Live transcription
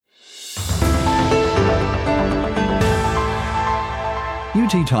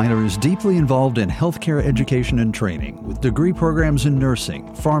UT Tyler is deeply involved in healthcare education and training, with degree programs in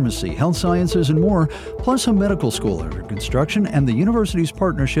nursing, pharmacy, health sciences, and more, plus a medical school under construction and the university's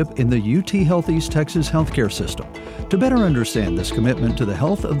partnership in the UT Health East Texas healthcare system. To better understand this commitment to the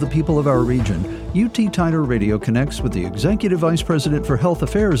health of the people of our region, UT Tyler Radio connects with the Executive Vice President for Health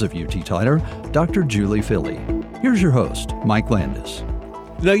Affairs of UT Tyler, Dr. Julie Philley. Here's your host, Mike Landis.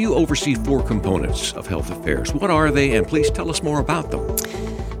 Now, you oversee 4 components of health affairs. What are they, and please tell us more about them.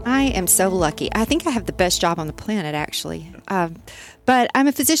 I am so lucky. I think I have the best job on the planet, actually. But I'm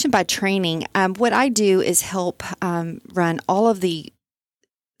a physician by training. What I do is help run all of the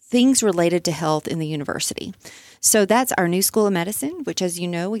things related to health in the university. So that's our new School of Medicine, which, as you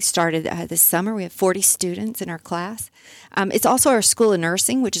know, we started this summer. We have 40 students in our class. It's also our School of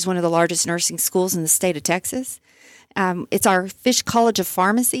Nursing, which is one of the largest nursing schools in the state of Texas. It's our Fish College of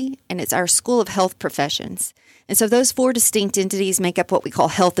Pharmacy, and it's our School of Health Professions. And so those 4 distinct entities make up what we call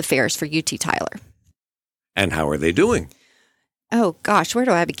health affairs for UT Tyler. And how are they doing? Oh, gosh, where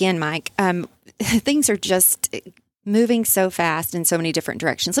do I begin, Mike? Things are just moving so fast in so many different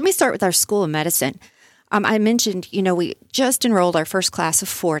directions. Let me start with our School of Medicine. I mentioned, we just enrolled our first class of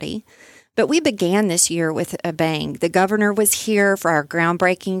 40. But we began this year with a bang. The governor was here for our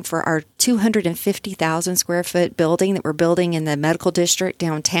groundbreaking for our 250,000 square foot building that we're building in the medical district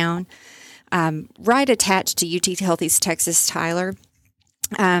downtown, right attached to UT Health East Texas Tyler.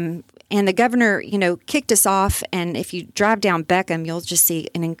 And the governor, kicked us off. And if you drive down Beckham, you'll just see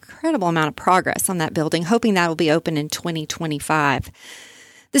an incredible amount of progress on that building, hoping that will be open in 2025.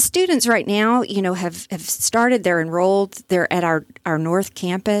 The students right now, have started. They're enrolled. They're at our North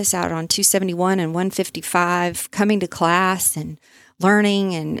Campus out on 271 and 155, coming to class and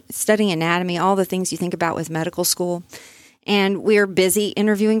learning and studying anatomy, all the things you think about with medical school. And we're busy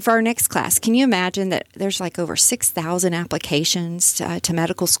interviewing for our next class. Can you imagine that there's like over 6,000 applications to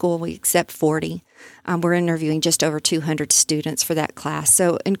medical school? We accept 40. We're interviewing just over 200 students for that class.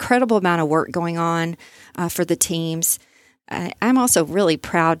 So incredible amount of work going on for the teams. I'm also really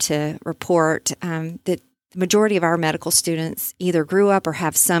proud to report that the majority of our medical students either grew up or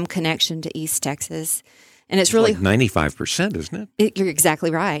have some connection to East Texas. And it's really like 95%, isn't it? You're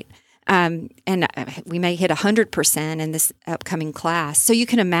exactly right. And we may hit 100% in this upcoming class. So you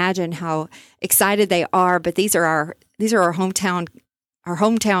can imagine how excited they are. But these are our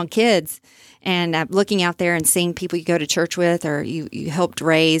hometown kids. And looking out there and seeing people you go to church with or you helped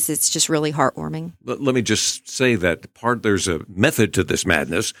raise, it's just really heartwarming. Let me just say that there's a method to this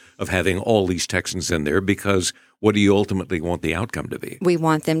madness of having all these Texans in there, because what do you ultimately want the outcome to be? We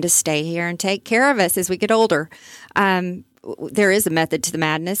want them to stay here and take care of us as we get older. There is a method to the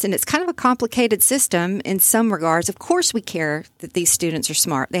madness, and it's kind of a complicated system in some regards. Of course, we care that these students are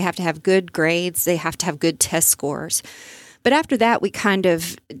smart. They have to have good grades. They have to have good test scores. But after that, we kind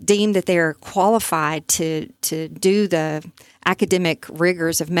of deem that they're qualified to do the academic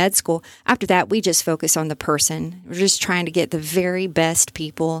rigors of med school. After that, we just focus on the person. We're just trying to get the very best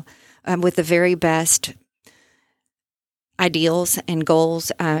people with the very best ideals and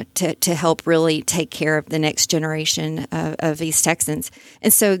goals to help really take care of the next generation of East Texans.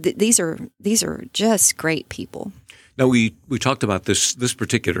 And so these are just great people. Now, we talked about this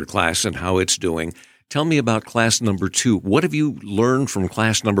particular class and how it's doing. Tell me about class number 2. What have you learned from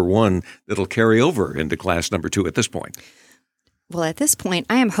class number 1 that'll carry over into class number 2 at this point? Well, at this point,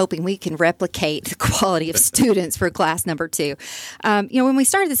 I am hoping we can replicate the quality of students for class number 2. When we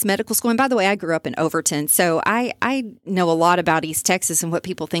started this medical school, and by the way, I grew up in Overton, so I know a lot about East Texas and what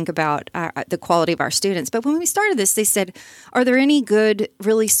people think about the quality of our students. But when we started this, they said, are there any good,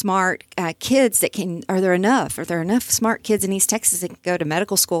 really smart kids are there enough smart kids in East Texas that can go to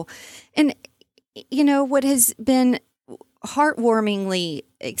medical school? And what has been heartwarmingly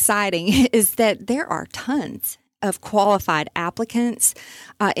exciting is that there are tons of qualified applicants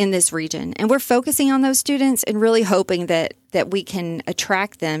in this region. And we're focusing on those students and really hoping that we can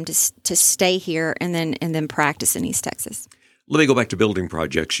attract them to stay here and then practice in East Texas. Let me go back to building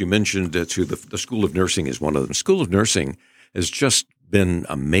projects. You mentioned the School of Nursing is one of them. School of Nursing has just been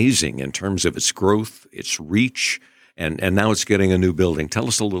amazing in terms of its growth, its reach, and now it's getting a new building. Tell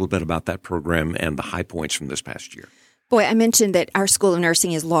us a little bit about that program and the high points from this past year. Boy, I mentioned that our School of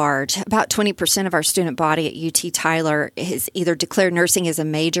Nursing is large. About 20% of our student body at UT Tyler has either declared nursing as a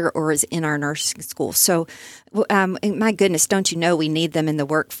major or is in our nursing school. So, my goodness, don't you know we need them in the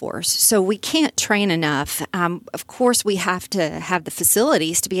workforce? So we can't train enough. Of course, we have to have the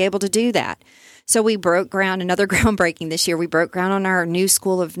facilities to be able to do that. So we broke ground, another groundbreaking this year. We broke ground on our new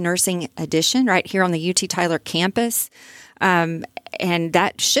School of Nursing addition right here on the UT Tyler campus. And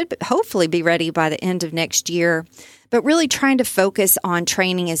that should hopefully be ready by the end of next year. But really trying to focus on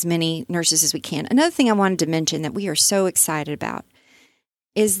training as many nurses as we can. Another thing I wanted to mention that we are so excited about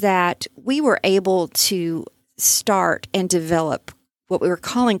is that we were able to start and develop what we were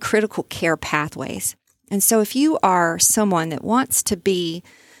calling critical care pathways. And so if you are someone that wants to be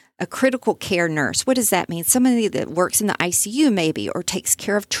a critical care nurse, what does that mean? Somebody that works in the ICU maybe, or takes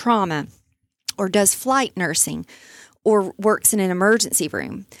care of trauma, or does flight nursing, or works in an emergency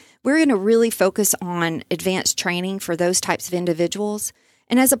room. We're going to really focus on advanced training for those types of individuals.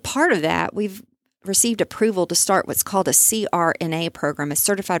 And as a part of that, we've received approval to start what's called a CRNA program, a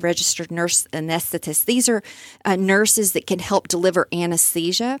Certified Registered Nurse Anesthetist. These are nurses that can help deliver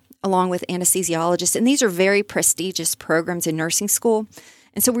anesthesia along with anesthesiologists. And these are very prestigious programs in nursing school.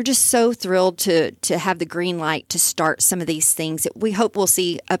 And so we're just so thrilled to have the green light to start some of these things that we hope we'll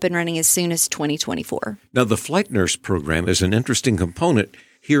see up and running as soon as 2024. Now, the flight nurse program is an interesting component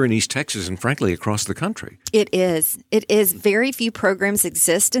here in East Texas and, frankly, across the country. It is. It is. Very few programs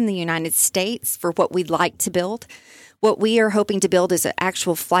exist in the United States for what we'd like to build. What we are hoping to build is an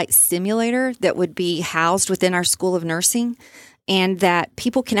actual flight simulator that would be housed within our School of Nursing, and that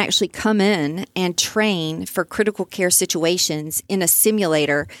people can actually come in and train for critical care situations in a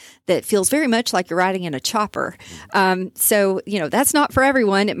simulator that feels very much like you're riding in a chopper. So, that's not for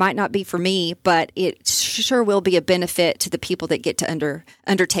everyone. It might not be for me, but it sure will be a benefit to the people that get to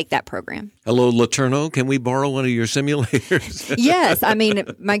undertake that program. Hello, Laterno. Can we borrow one of your simulators? Yes. I mean,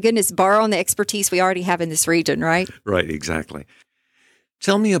 my goodness, borrow on the expertise we already have in this region, right? Right, exactly.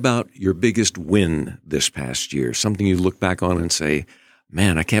 Tell me about your biggest win this past year, something you look back on and say,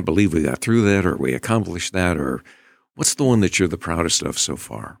 man, I can't believe we got through that, or we accomplished that, or what's the one that you're the proudest of so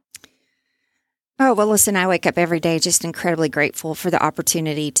far? Oh, well, listen, I wake up every day just incredibly grateful for the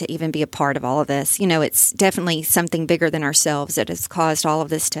opportunity to even be a part of all of this. It's definitely something bigger than ourselves that has caused all of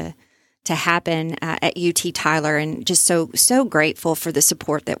this to happen at UT Tyler, and just so grateful for the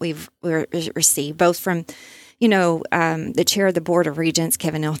support that we've received, both from the chair of the Board of Regents,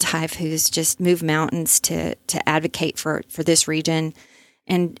 Kevin Eldive, who's just moved mountains to advocate for this region.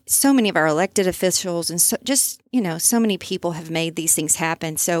 And so many of our elected officials and so many people have made these things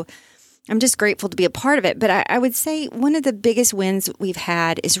happen. So I'm just grateful to be a part of it. But I would say one of the biggest wins we've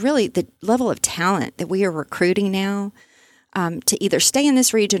had is really the level of talent that we are recruiting now to either stay in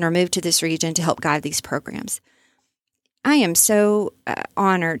this region or move to this region to help guide these programs. I am so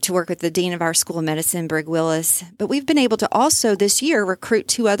honored to work with the dean of our School of Medicine, Brig Willis, but we've been able to also this year recruit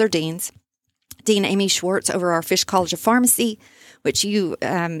two other deans. Dean Amy Schwartz over our Fish College of Pharmacy, which you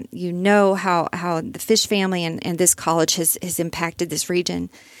know how the Fish family and this college has impacted this region.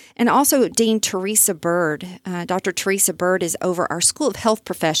 And also Dean Teresa Bird. Dr. Teresa Bird is over our School of Health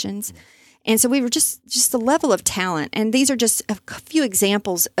Professions. And so we were just the level of talent. And these are just a few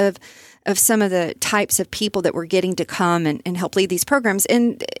examples of some of the types of people that we're getting to come and help lead these programs.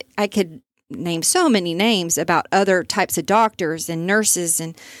 And I could name so many names about other types of doctors and nurses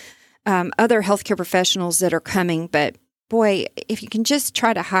and other healthcare professionals that are coming. But boy, if you can just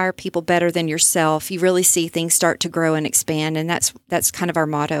try to hire people better than yourself, you really see things start to grow and expand. And that's kind of our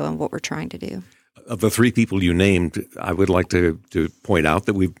motto and what we're trying to do. Of the three people you named, I would like to point out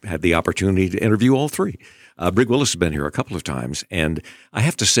that we've had the opportunity to interview all three. Brig Willis has been here a couple of times, and I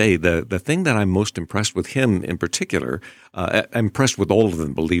have to say the thing that I'm most impressed with him in particular, I'm impressed with all of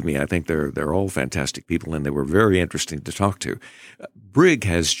them, believe me. I think they're all fantastic people, and they were very interesting to talk to. Brig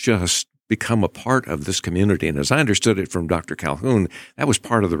has just become a part of this community, and as I understood it from Dr. Calhoun, that was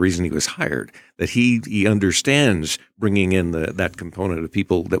part of the reason he was hired, that he understands bringing in that component of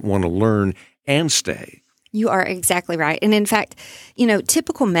people that want to learn and stay. You are exactly right. And in fact,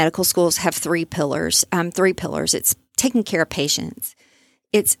 typical medical schools have three pillars. It's taking care of patients,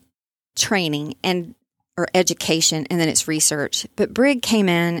 it's training or education, and then it's research. But Brig came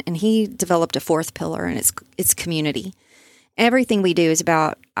in and he developed a fourth pillar, and it's community. Everything we do is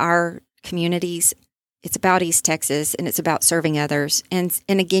about our communities. It's about East Texas, and it's about serving others. And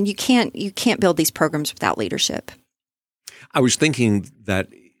again, you can't build these programs without leadership. I was thinking that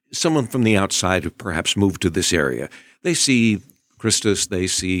someone from the outside who perhaps moved to this area, they see Christus, they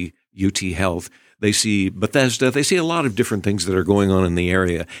see UT Health, they see Bethesda, they see a lot of different things that are going on in the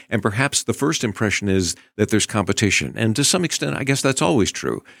area. And perhaps the first impression is that there's competition. And to some extent, I guess that's always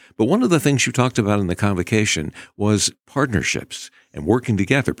true. But one of the things you talked about in the convocation was partnerships and working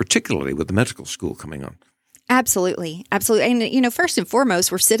together, particularly with the medical school coming on. Absolutely. Absolutely. And, first and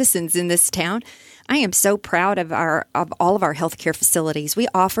foremost, we're citizens in this town. I am so proud of all of our healthcare facilities. We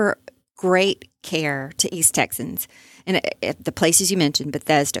offer great care to East Texans. And the places you mentioned,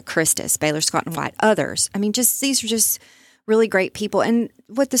 Bethesda, Christus, Baylor Scott and White, others. I mean, these are just really great people. And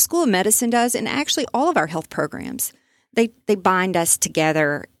what the School of Medicine does, and actually all of our health programs, they bind us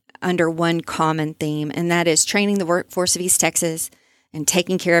together under one common theme, and that is training the workforce of East Texas and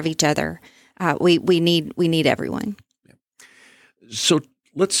taking care of each other. We need everyone. So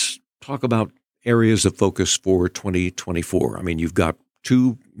let's talk about areas of focus for 2024. I mean, you've got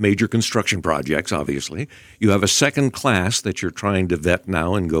 2 major construction projects, obviously. You have a second class that you're trying to vet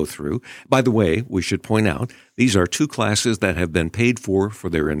now and go through. By the way, we should point out, these are 2 classes that have been paid for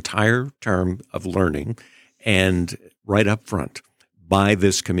their entire term of learning and right up front by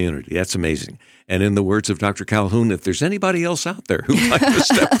this community. That's amazing. And in the words of Dr. Calhoun, if there's anybody else out there who'd like to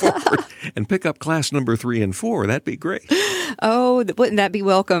step forward and pick up class number 3 and 4, that'd be great. Oh, wouldn't that be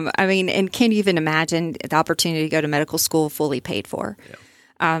welcome? I mean, and can you even imagine the opportunity to go to medical school fully paid for?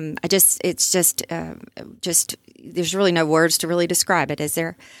 Yeah. There's really no words to really describe it, is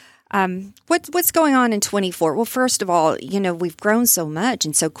there? What's going on in 24? Well, first of all, we've grown so much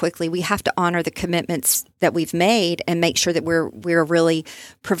and so quickly. We have to honor the commitments that we've made and make sure that we're really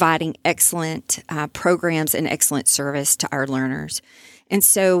providing excellent programs and excellent service to our learners. And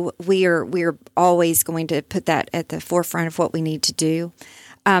so we're always going to put that at the forefront of what we need to do.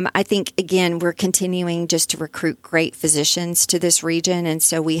 I think, again, we're continuing just to recruit great physicians to this region. And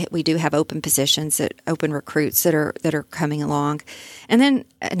so we do have open positions, open recruits that are coming along. And then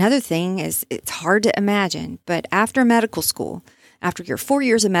another thing is, it's hard to imagine, but after medical school, after your 4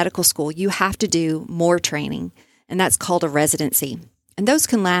 years of medical school, you have to do more training, and that's called a residency. And those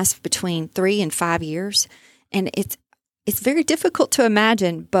can last between 3 and 5 years. And it's very difficult to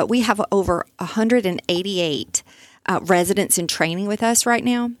imagine, but we have over 188 residents in training with us right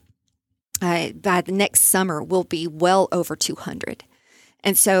now. By the next summer, we'll be well over 200.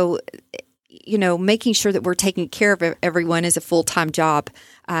 And so, making sure that we're taking care of everyone is a full-time job.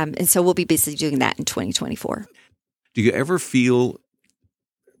 And so we'll be busy doing that in 2024. Do you ever feel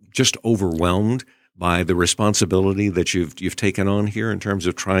just overwhelmed by the responsibility that you've taken on here in terms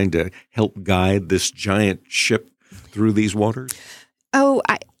of trying to help guide this giant ship through these waters? Oh,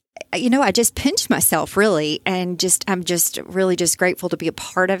 I just pinch myself, really, and I'm just really grateful to be a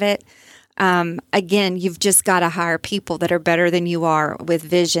part of it. Again, you've just got to hire people that are better than you are, with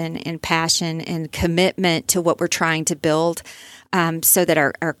vision and passion and commitment to what we're trying to build, so that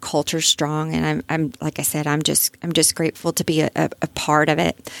our culture's strong. And I'm like I said, I'm just grateful to be a part of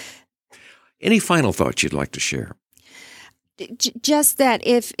it. Any final thoughts you'd like to share? Just that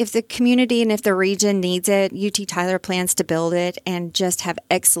if the community and if the region needs it, UT Tyler plans to build it and just have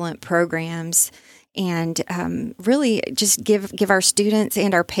excellent programs, and really just give our students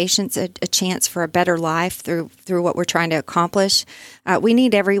and our patients a chance for a better life through what we're trying to accomplish. We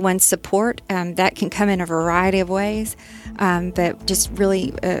need everyone's support. That can come in a variety of ways, but just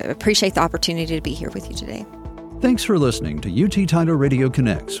really appreciate the opportunity to be here with you today. Thanks for listening to UT Tyler Radio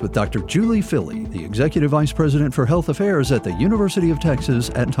Connects with Dr. Julie Philley, the Executive Vice President for Health Affairs at the University of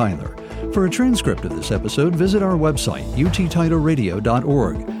Texas at Tyler. For a transcript of this episode, visit our website,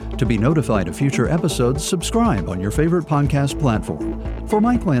 uttylerradio.org. To be notified of future episodes, subscribe on your favorite podcast platform. For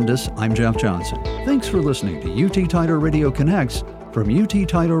Mike Landis, I'm Jeff Johnson. Thanks for listening to UT Tyler Radio Connects from UT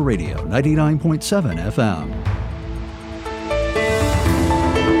Tyler Radio 99.7 FM.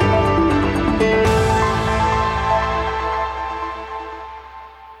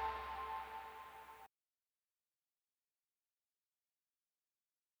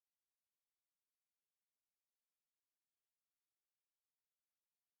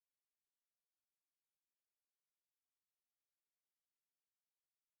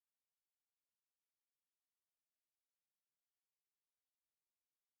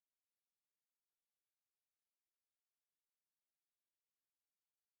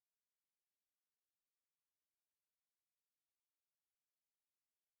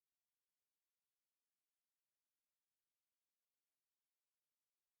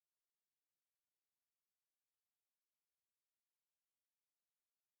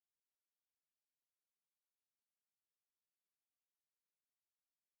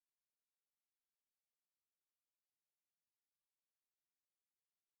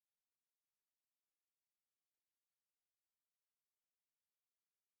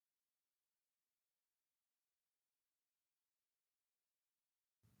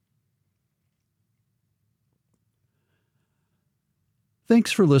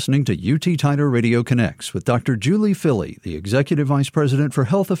 Thanks for listening to UT Tyler Radio Connects with Dr. Julie Philley, the Executive Vice President for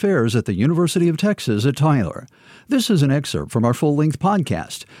Health Affairs at the University of Texas at Tyler. This is an excerpt from our full-length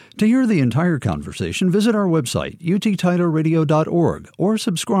podcast. To hear the entire conversation, visit our website, uttylerradio.org, or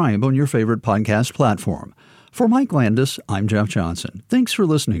subscribe on your favorite podcast platform. For Mike Landis, I'm Jeff Johnson. Thanks for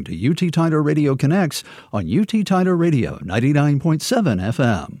listening to UT Tyler Radio Connects on UT Tyler Radio 99.7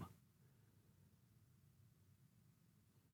 FM.